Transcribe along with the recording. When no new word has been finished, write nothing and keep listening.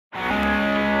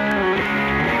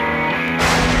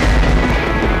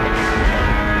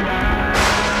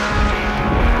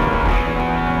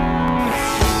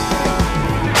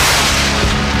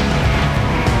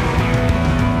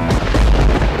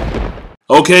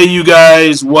Okay, you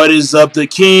guys, what is up? The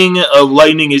King of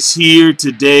Lightning is here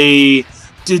today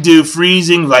to do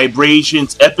Freezing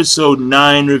Vibrations Episode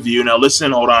 9 review. Now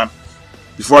listen, hold on.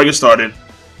 Before I get started,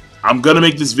 I'm going to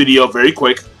make this video very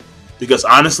quick because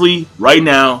honestly, right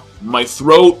now, my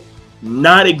throat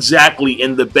not exactly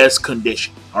in the best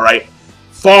condition, alright?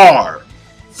 Far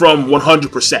from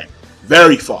 100%.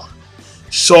 Very far.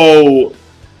 So,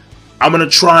 I'm going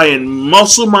to try and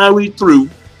muscle my way through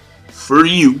for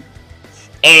you.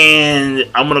 And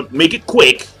I'm going to make it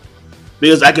quick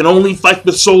because I can only fight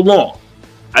for so long.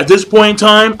 At this point in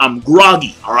time, I'm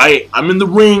groggy, alright? I'm in the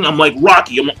ring, I'm like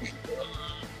Rocky.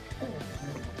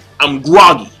 I'm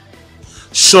groggy.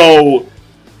 So,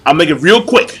 I'll make it real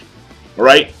quick,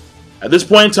 alright? At this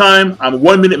point in time, I'm a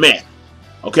 1 minute man.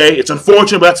 Okay? It's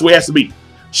unfortunate, but that's the way it has to be.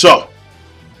 So,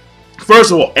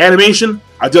 first of all, animation,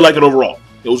 I did like it overall.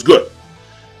 It was good.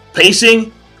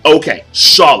 Pacing, okay,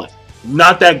 solid.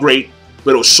 Not that great,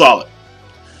 but it was solid.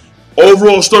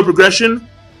 Overall story progression,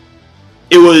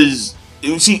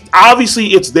 see, obviously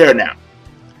it's there now.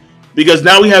 Because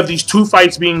now we have these two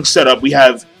fights being set up. We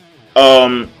have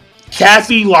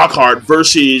Kathy Lockhart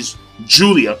versus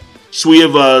Julia. So we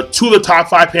have two of the top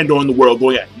 5 Pandora in the world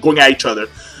going at each other.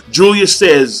 Julia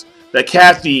says that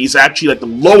Kathy is actually like the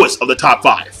lowest of the top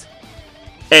 5.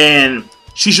 And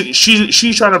she's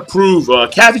trying to prove,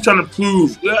 Kathy's trying to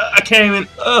prove,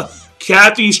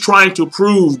 Kathy's trying to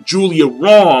prove Julia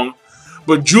wrong,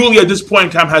 but Julia at this point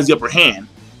in time has the upper hand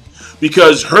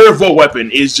because her vote weapon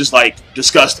is just like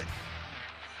disgusting.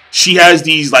 She has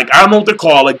these, like, I don't know what they're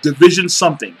called, like division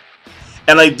something,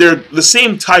 and like they're the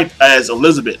same type as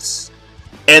Elizabeth's,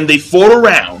 and they float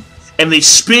around and they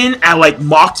spin at like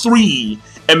Mach 3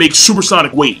 and make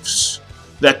supersonic waves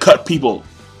that cut people,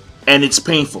 and it's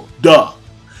painful. Duh.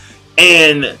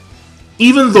 And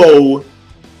even though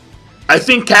I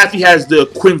think Kathy has the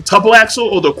quintuple axle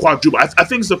or the quadruple. I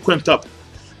think it's the quintuple.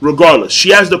 Regardless, she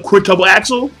has the quintuple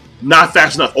axle, not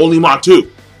fast enough, only Mach 2.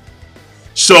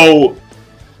 So,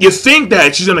 you think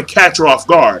that she's going to catch her off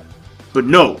guard, but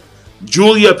no.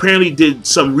 Julia apparently did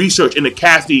some research into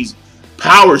Kathy's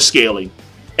power scaling,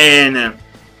 and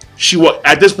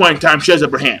at this point in time, she has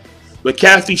upper hand. But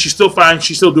Kathy, she's still fine,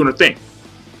 she's still doing her thing.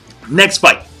 Next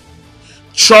fight.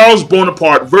 Charles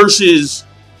Bonaparte versus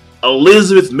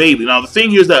Elizabeth Mabley. Now, the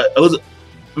thing here is that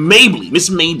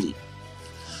Miss Mabley,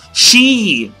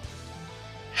 she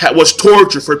was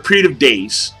tortured for a period of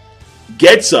days,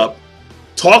 gets up,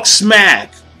 talks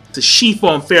smack to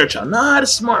Chiffon Fairchild. Not a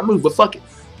smart move, but fuck it.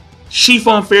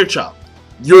 Chiffon Fairchild.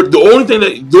 The only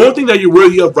thing that you're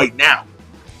worthy of right now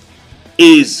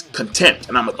is contempt.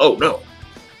 And I'm like, oh no.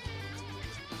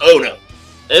 Oh no.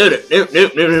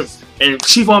 No. And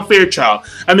Chiffon Fairchild,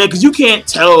 I mean, because you can't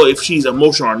tell if she's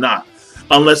emotional or not,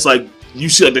 unless like you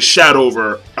see like the shadow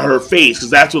over her face, because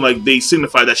that's when like they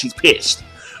signify that she's pissed.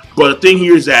 But the thing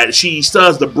here is that she still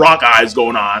has the Brock eyes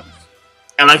going on,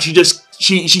 and like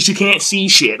she can't see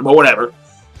shit, but whatever.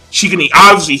 She can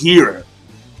obviously hear her,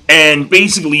 and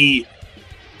basically,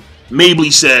 Mabley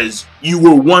says, "You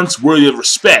were once worthy of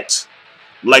respect,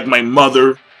 like my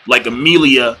mother, like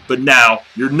Amelia, but now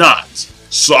you're not.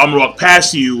 So I'm gonna walk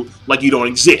past you like you don't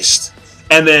exist."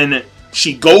 And then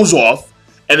she goes off,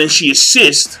 and then she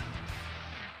assists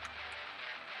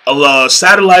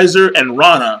Satelliter and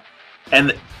Rana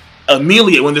and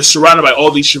Amelia when they're surrounded by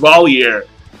all these Chevalier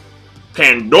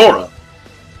Pandora.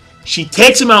 She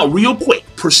takes him out real quick,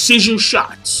 precision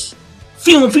shots.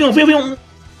 Feel him.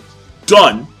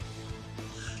 Done.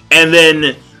 And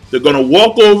then they're gonna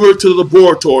walk over to the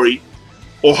laboratory,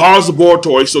 O'Hara's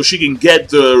laboratory, so she can get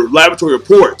the laboratory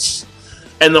reports.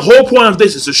 And the whole point of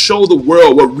this is to show the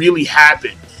world what really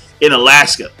happened in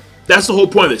Alaska. That's the whole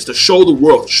point of this, to show the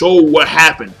world, show what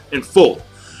happened in full.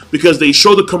 Because they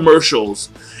show the commercials,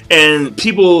 and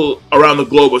people around the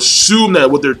globe assume that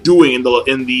what they're doing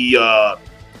in the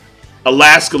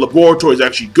Alaska laboratory is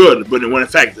actually good, but when in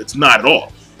fact it's not at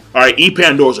all. Alright,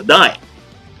 E-Pandoras are dying.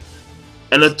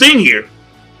 And the thing here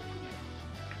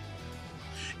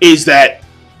is that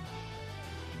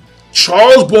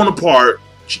Charles Bonaparte,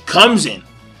 she comes in.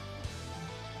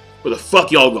 Where the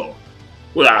fuck y'all going?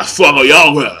 Where the fuck are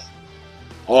y'all going?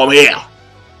 Oh, yeah.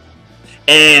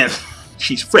 And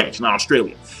she's French, not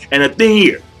Australian. And the thing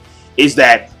here is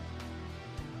that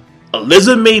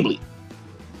Elizabeth Mabley,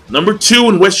 number 2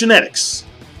 in West Genetics,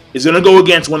 is going to go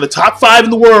against one of the top 5 in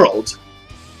the world,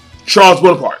 Charles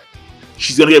Bonaparte.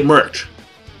 She's going to get murked.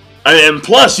 And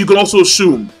plus, you can also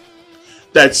assume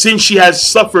that since she has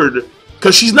suffered,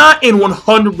 because she's not in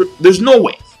 100, there's no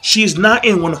way. She is not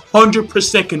in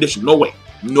 100% condition. No way.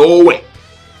 No way.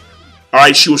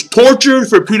 Alright, she was tortured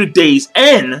for a period of days,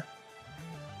 and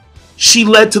she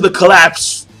led to the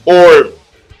collapse, or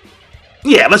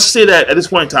yeah, let's say that at this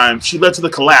point in time, she led to the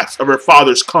collapse of her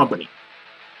father's company.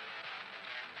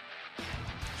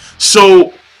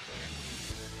 So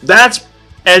that's,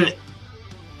 and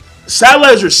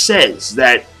Satellizer says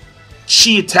that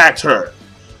she attacked her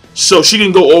so she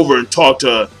can go over and talk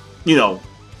to, you know,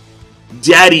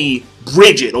 Daddy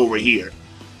Bridget over here.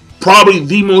 Probably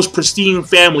the most pristine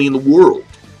family in the world.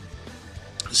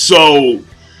 So,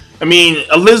 I mean,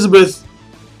 Elizabeth,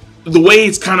 the way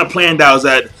it's kind of planned out is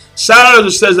that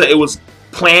Satellizer says that it was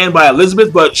planned by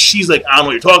Elizabeth, but she's like, I don't know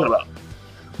what you're talking about.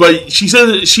 But she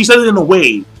says it in a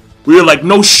way where you're like,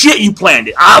 no shit, you planned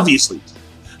it, obviously.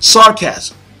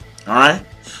 Sarcasm. Alright?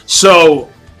 So,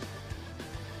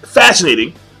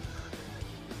 fascinating.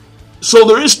 So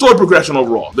there is story progression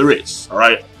overall. There is.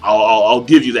 Alright? I'll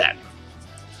give you that.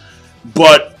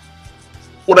 But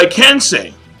what I can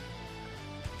say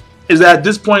is that at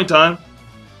this point in time,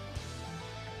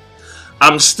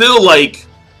 I'm still like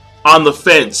on the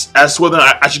fence as to whether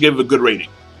I should give it a good rating.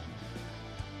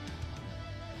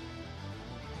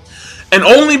 And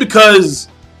only because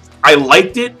I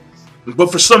liked it,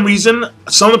 but for some reason,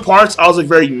 some of the parts I was like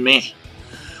very meh.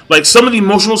 Like some of the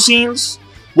emotional scenes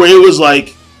where it was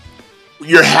like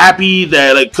you're happy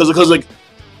that like because like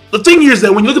the thing here is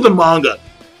that when you look at the manga,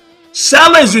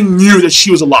 Satellizer knew that she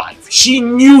was alive. She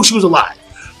knew she was alive.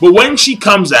 But when she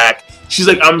comes back, she's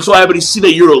like, I'm so happy to see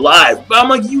that you're alive. But I'm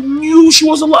like, you knew she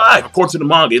was alive, according to the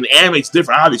manga. And the anime, it's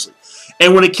different, obviously.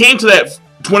 And when it came to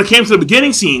the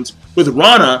beginning scenes with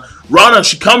Rana,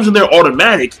 she comes in there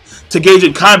automatic to engage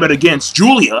in combat against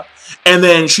Julia. And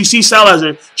then she sees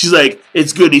Satellizer. She's like,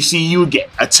 it's good to see you again.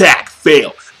 Attack,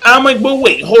 fail. And I'm like, but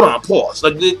wait, hold on, pause.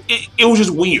 Like, it was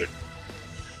just weird.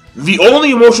 The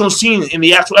only emotional scene in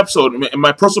the actual episode, in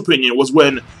my personal opinion, was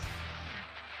when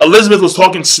Elizabeth was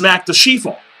talking smack to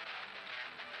Chiffon.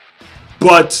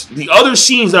 But the other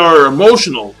scenes that are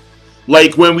emotional,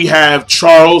 like when we have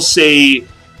Charles say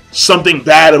something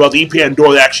bad about the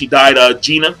E-Pandora that actually died,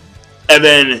 Gina, and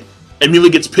then Emilia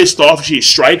gets pissed off and she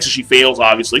strikes and she fails,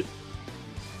 obviously.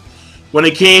 When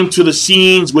it came to the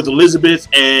scenes with Elizabeth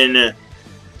and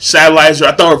Satellizer,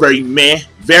 I thought were very meh.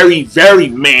 Very, very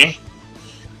meh.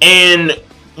 And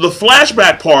the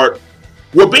flashback part,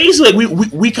 where basically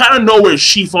we kind of know where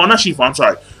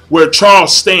where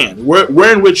Charles stands,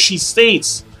 where in which she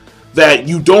states that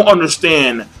you don't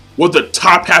understand what the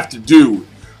top have to do,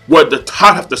 what the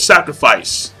top have to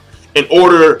sacrifice in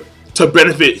order to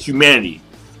benefit humanity.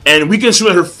 And we can assume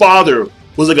that her father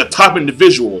was like a top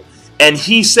individual, and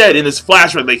he said in his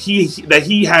flashback that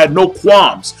he had no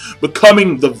qualms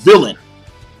becoming the villain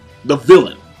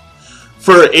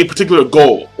for a particular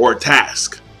goal or a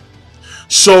task.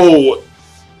 So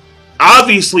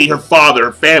obviously her father,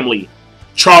 her family,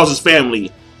 Charles's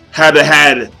family,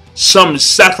 had some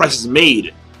sacrifices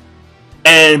made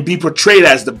and be portrayed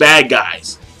as the bad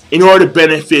guys in order to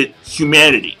benefit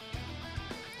humanity.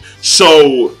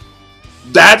 So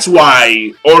that's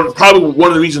why, or probably one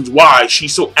of the reasons why,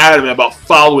 she's so adamant about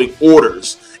following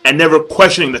orders and never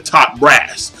questioning the top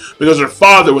brass, because her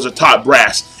father was a top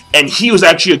brass and he was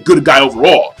actually a good guy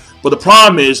overall. But the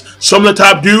problem is, some of the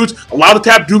top dudes, a lot of the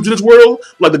top dudes in this world,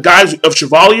 like the guys of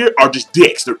Chevalier, are just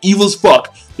dicks. They're evil as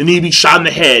fuck. They need to be shot in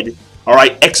the head,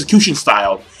 alright, execution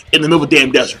style, in the middle of a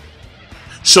damn desert.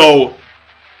 So,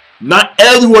 not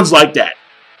everyone's like that,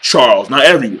 Charles. Not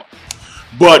everyone.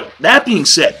 But, that being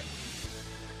said,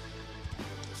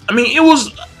 I mean, it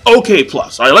was okay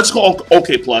plus. Alright, let's call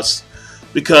okay plus,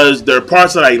 because there are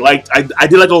parts that I liked. I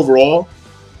did like overall,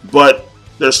 but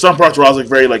there's some parts where I was like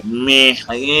very like meh,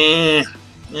 like it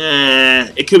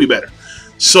could be better.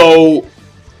 So,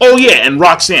 oh yeah, and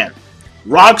Roxanne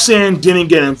didn't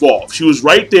get involved. She was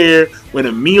right there when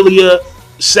Emilia,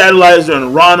 Satellizer,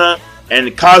 and Rana and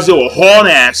Kazuo were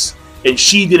hauling ass, and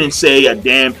she didn't say a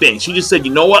damn thing. She just said,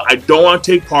 you know what, I don't want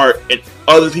to take part in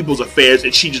other people's affairs,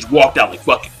 and she just walked out like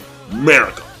fucking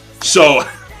America. So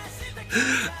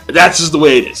that's just the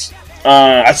way it is.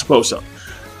 I suppose so.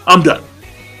 I'm done.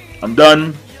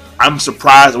 I'm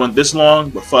surprised it went this long,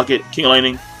 but fuck it. King of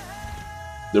Lightning.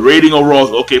 The rating overall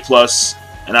is okay plus,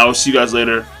 and I will see you guys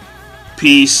later.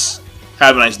 Peace.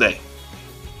 Have a nice day.